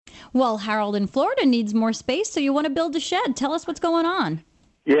Well, Harold in Florida needs more space, so you want to build a shed. Tell us what's going on.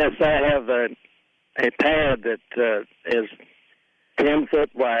 Yes, I have a pad that is 10 foot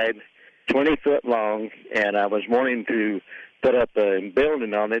wide, 20 foot long, and I was wanting to put up a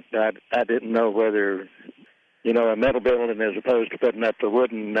building on it. I didn't know whether, a metal building as opposed to putting up a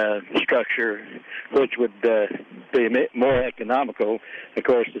wooden structure, which would be more economical. Of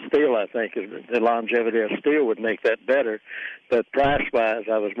course, the steel, I think, the longevity of steel would make that better. But price-wise,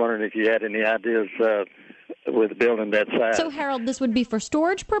 I was wondering if you had any ideas with a building that size. So, Harold, this would be for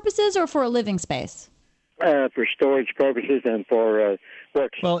storage purposes or for a living space? For storage purposes and for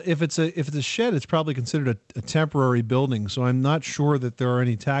work. Well, if it's a shed, it's probably considered a temporary building. So I'm not sure that there are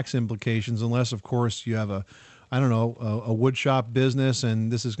any tax implications, unless, of course, you have a wood shop business,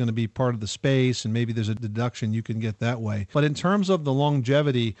 and this is going to be part of the space, and maybe there's a deduction you can get that way. But in terms of the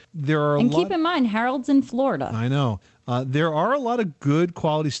longevity, there are And keep in mind, Harold's in Florida. I know. There are a lot of good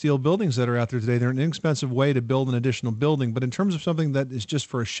quality steel buildings that are out there today. They're an inexpensive way to build an additional building. But in terms of something that is just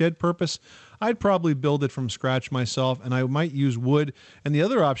for a shed purpose, I'd probably build it from scratch myself, and I might use wood. And the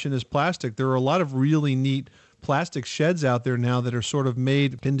other option is plastic. There are a lot of really neat plastic sheds out there now that are sort of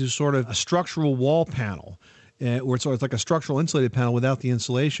made into sort of a structural wall panel. Where it's like a structural insulated panel without the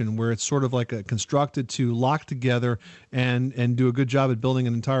insulation, where it's sort of like constructed to lock together and do a good job at building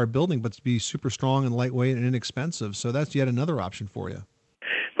an entire building, but to be super strong and lightweight and inexpensive. So that's yet another option for you.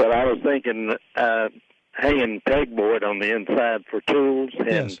 But I was thinking hanging pegboard on the inside for tools.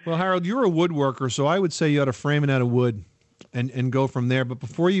 Yes. Well, Harold, you're a woodworker, so I would say you ought to frame it out of wood and go from there. But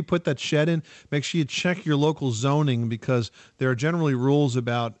before you put that shed in, make sure you check your local zoning, because there are generally rules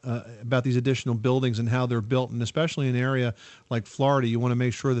about these additional buildings and how they're built. And especially in an area like Florida, you want to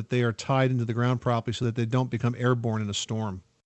make sure that they are tied into the ground properly so that they don't become airborne in a storm.